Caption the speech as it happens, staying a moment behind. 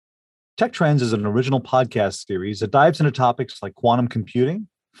Tech Trends is an original podcast series that dives into topics like quantum computing,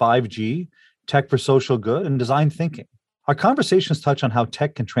 5G, tech for social good, and design thinking. Our conversations touch on how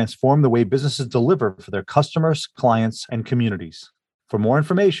tech can transform the way businesses deliver for their customers, clients, and communities. For more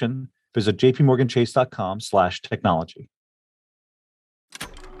information, visit jpmorganchase.com/technology.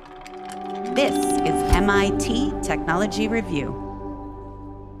 This is MIT Technology Review.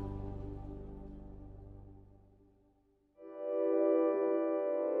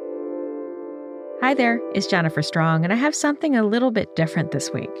 Hi there, it's Jennifer Strong, and I have something a little bit different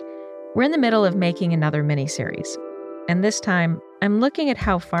this week. We're in the middle of making another mini-series, and this time, I'm looking at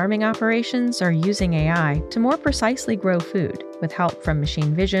how farming operations are using AI to more precisely grow food with help from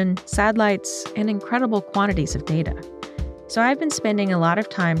machine vision, satellites, and incredible quantities of data. So I've been spending a lot of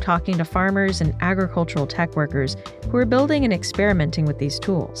time talking to farmers and agricultural tech workers who are building and experimenting with these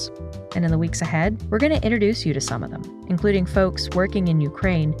tools. And in the weeks ahead, we're going to introduce you to some of them, including folks working in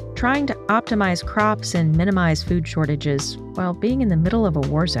Ukraine, trying to optimize crops and minimize food shortages while being in the middle of a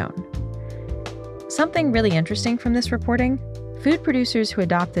war zone. Something really interesting from this reporting, food producers who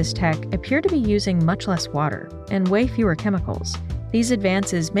adopt this tech appear to be using much less water and way fewer chemicals. These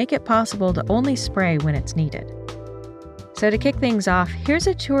advances make it possible to only spray when it's needed. So to kick things off, here's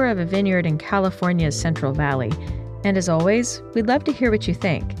a tour of a vineyard in California's Central Valley. And as always, we'd love to hear what you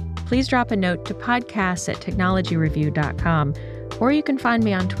think. Please drop a note to podcasts@technologyreview.com, or you can find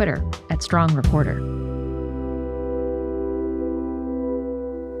me on Twitter @StrongReporter.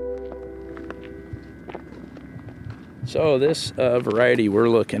 So this variety we're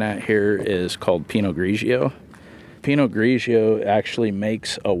looking at here is called Pinot Grigio. Pinot Grigio actually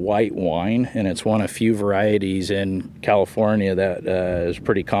makes a white wine, and it's one of few varieties in California that is a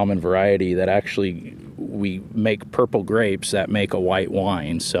pretty common variety that actually we make purple grapes that make a white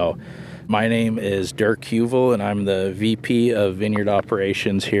wine. So my name is Dirk Heuvel, and I'm the VP of Vineyard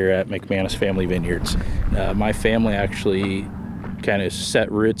Operations here at McManus Family Vineyards. My family actually kind of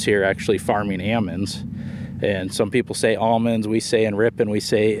set roots here actually farming almonds. And some people say almonds, we say in Ripon, we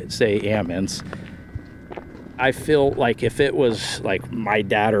say almonds. I feel like if it was like my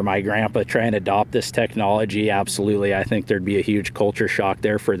dad or my grandpa trying to adopt this technology, absolutely, I think there'd be a huge culture shock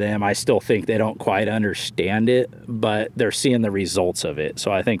there for them. I still think they don't quite understand it, but they're seeing the results of it.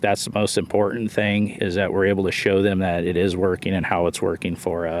 So I think that's the most important thing, is that we're able to show them that it is working and how it's working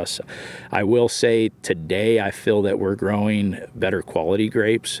for us. I will say today, I feel that we're growing better quality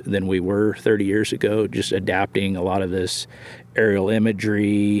grapes than we were 30 years ago, just adapting a lot of this aerial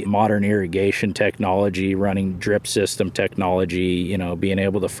imagery, modern irrigation technology, running drip system technology, being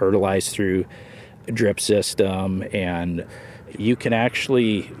able to fertilize through a drip system. And you can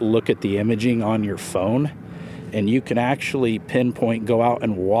actually look at the imaging on your phone, and you can actually pinpoint, go out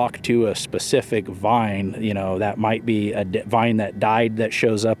and walk to a specific vine, that might be a vine that died that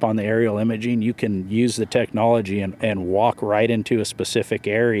shows up on the aerial imaging. You can use the technology and walk right into a specific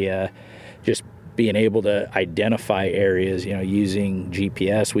area, just being able to identify areas, using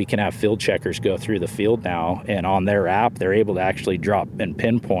GPS. We can have field checkers go through the field now, and on their app, they're able to actually drop and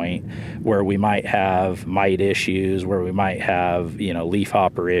pinpoint where we might have mite issues, where we might have,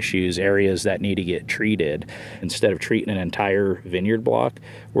 leafhopper issues, areas that need to get treated. Instead of treating an entire vineyard block,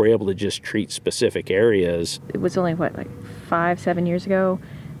 we're able to just treat specific areas. It was only, 5-7 years ago,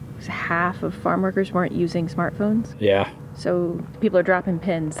 half of farm workers weren't using smartphones? Yeah. So people are dropping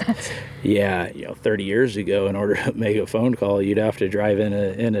pins. Yeah, 30 years ago, in order to make a phone call, you'd have to drive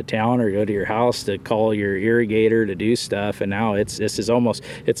into town or go to your house to call your irrigator to do stuff. And now it's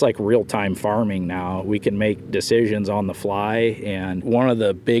like real-time farming now. We can make decisions on the fly. And one of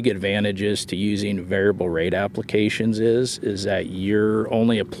the big advantages to using variable rate applications is that you're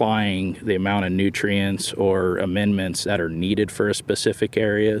only applying the amount of nutrients or amendments that are needed for a specific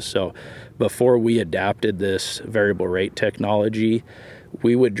area. So before we adapted this variable rate technology,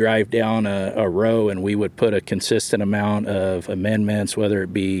 we would drive down a row and we would put a consistent amount of amendments, whether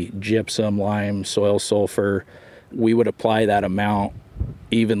it be gypsum, lime, soil sulfur. We would apply that amount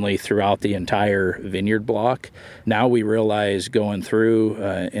evenly throughout the entire vineyard block. Now we realize going through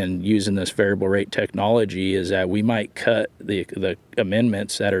and using this variable rate technology is that we might cut the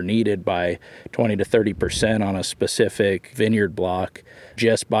amendments that are needed by 20 to 30% on a specific vineyard block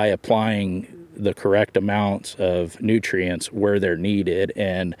just by applying the correct amounts of nutrients where they're needed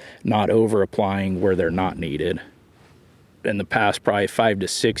and not over applying where they're not needed. In the past probably 5 to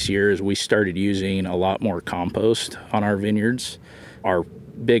 6 years, we started using a lot more compost on our vineyards. Our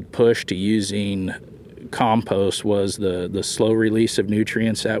big push to using compost was the slow release of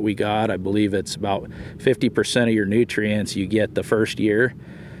nutrients that we got. I believe it's about 50% of your nutrients you get the first year,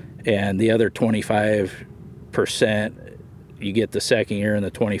 and the other 25% You get the second year and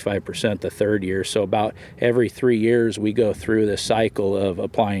the 25% the third year. So about every 3 years, we go through this cycle of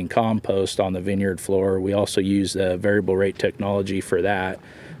applying compost on the vineyard floor. We also use the variable rate technology for that,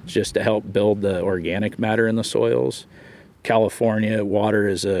 just to help build the organic matter in the soils. California, water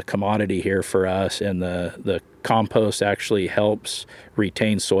is a commodity here for us, and the compost actually helps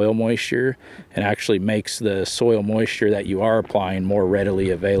retain soil moisture and actually makes the soil moisture that you are applying more readily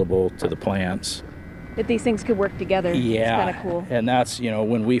available to the plants. That these things could work together. Yeah, it's kind of cool. And that's,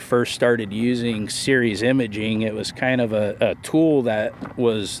 when we first started using series imaging, it was kind of a tool that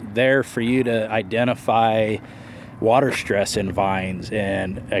was there for you to identify water stress in vines.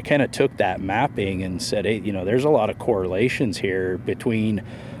 And I kind of took that mapping and said, hey, there's a lot of correlations here between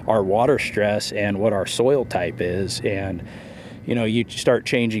our water stress and what our soil type is. And you start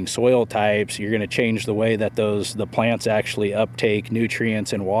changing soil types, you're going to change the way that the plants actually uptake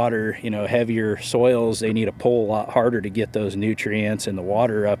nutrients and water. Heavier soils, they need to pull a lot harder to get those nutrients and the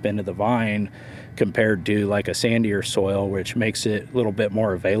water up into the vine, compared to like a sandier soil, which makes it a little bit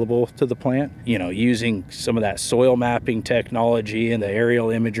more available to the plant. Using some of that soil mapping technology and the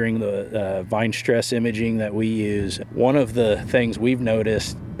aerial imaging, the vine stress imaging that we use. One of the things we've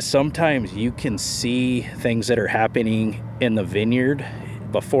noticed, sometimes you can see things that are happening in the vineyard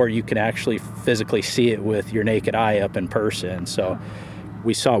before you can actually physically see it with your naked eye up in person. So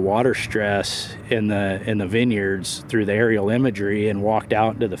we saw water stress in the vineyards through the aerial imagery, and walked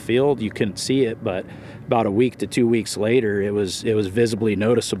out into the field. You couldn't see it, but about a week to 2 weeks later, it was visibly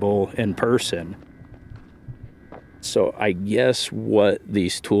noticeable in person. So I guess what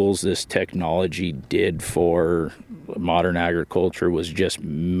these tools, this technology did for modern agriculture was just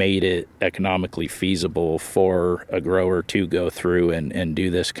made it economically feasible for a grower to go through and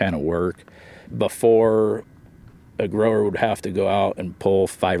do this kind of work. Before, a grower would have to go out and pull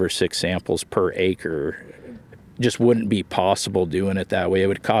 5 or 6 samples per acre. Just wouldn't be possible doing it that way. It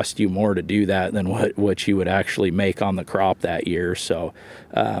would cost you more to do that than what you would actually make on the crop that year. So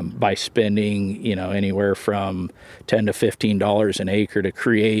by spending anywhere from $10 to $15 an acre to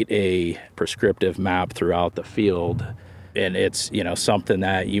create a prescriptive map throughout the field, and it's something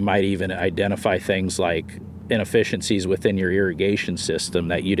that you might even identify things like inefficiencies within your irrigation system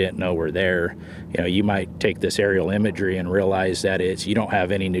that you didn't know were there. You might take this aerial imagery and realize that you don't have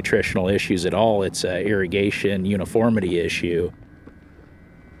any nutritional issues at all. It's an irrigation uniformity issue.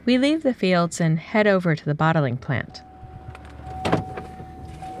 We leave the fields and head over to the bottling plant.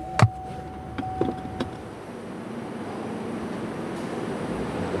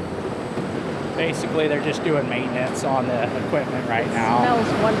 Basically, they're just doing maintenance on the equipment right now. It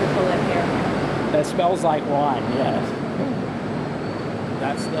smells wonderful in here. That smells like wine, yes.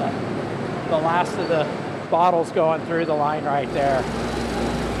 That's the last of the bottles going through the line right there.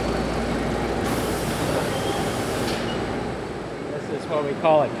 This is what we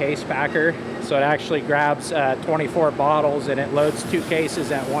call a case packer. So it actually grabs 24 bottles and it loads 2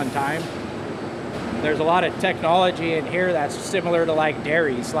 cases at one time. There's a lot of technology in here that's similar to like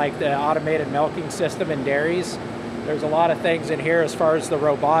dairies, like the automated milking system in dairies. There's a lot of things in here as far as the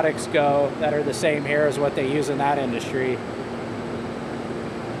robotics go that are the same here as what they use in that industry.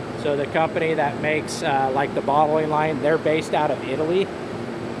 So the company that makes like the bottling line, they're based out of Italy,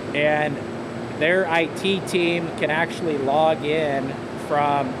 and their IT team can actually log in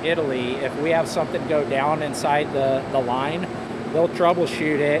from Italy. If we have something go down inside the line, they'll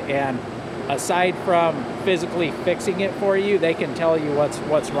troubleshoot it, and aside from physically fixing it for you, they can tell you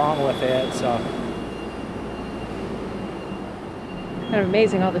what's wrong with it. So. Kind of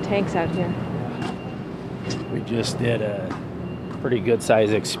amazing, all the tanks out here. We just did a pretty good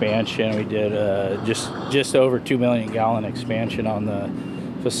size expansion. We did just over 2 million gallon expansion on the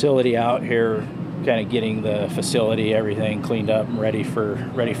facility out here, kind of getting the facility, everything cleaned up and ready for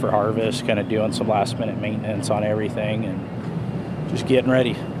harvest, kind of doing some last minute maintenance on everything and just getting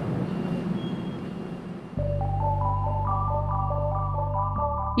ready.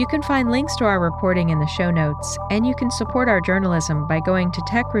 You can find links to our reporting in the show notes, and you can support our journalism by going to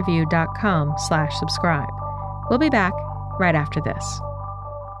techreview.com/subscribe. We'll be back right after this.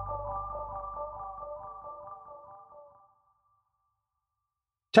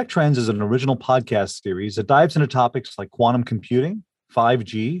 Tech Trends is an original podcast series that dives into topics like quantum computing,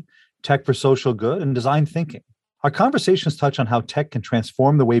 5G, tech for social good, and design thinking. Our conversations touch on how tech can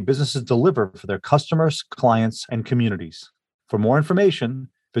transform the way businesses deliver for their customers, clients, and communities. For more information,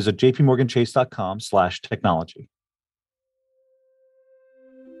 visit jpmorganchase.com/technology.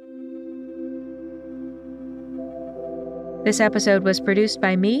 This episode was produced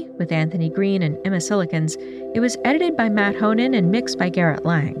by me with Anthony Green and Emma Silikans. It was edited by Matt Honan and mixed by Garrett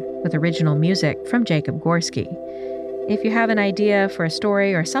Lang, with original music from Jacob Gorski. If you have an idea for a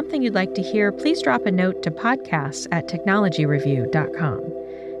story or something you'd like to hear, please drop a note to podcasts@technologyreview.com.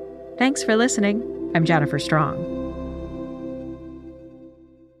 Thanks for listening. I'm Jennifer Strong.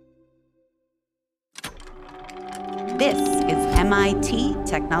 This is MIT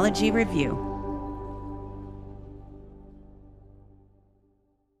Technology Review.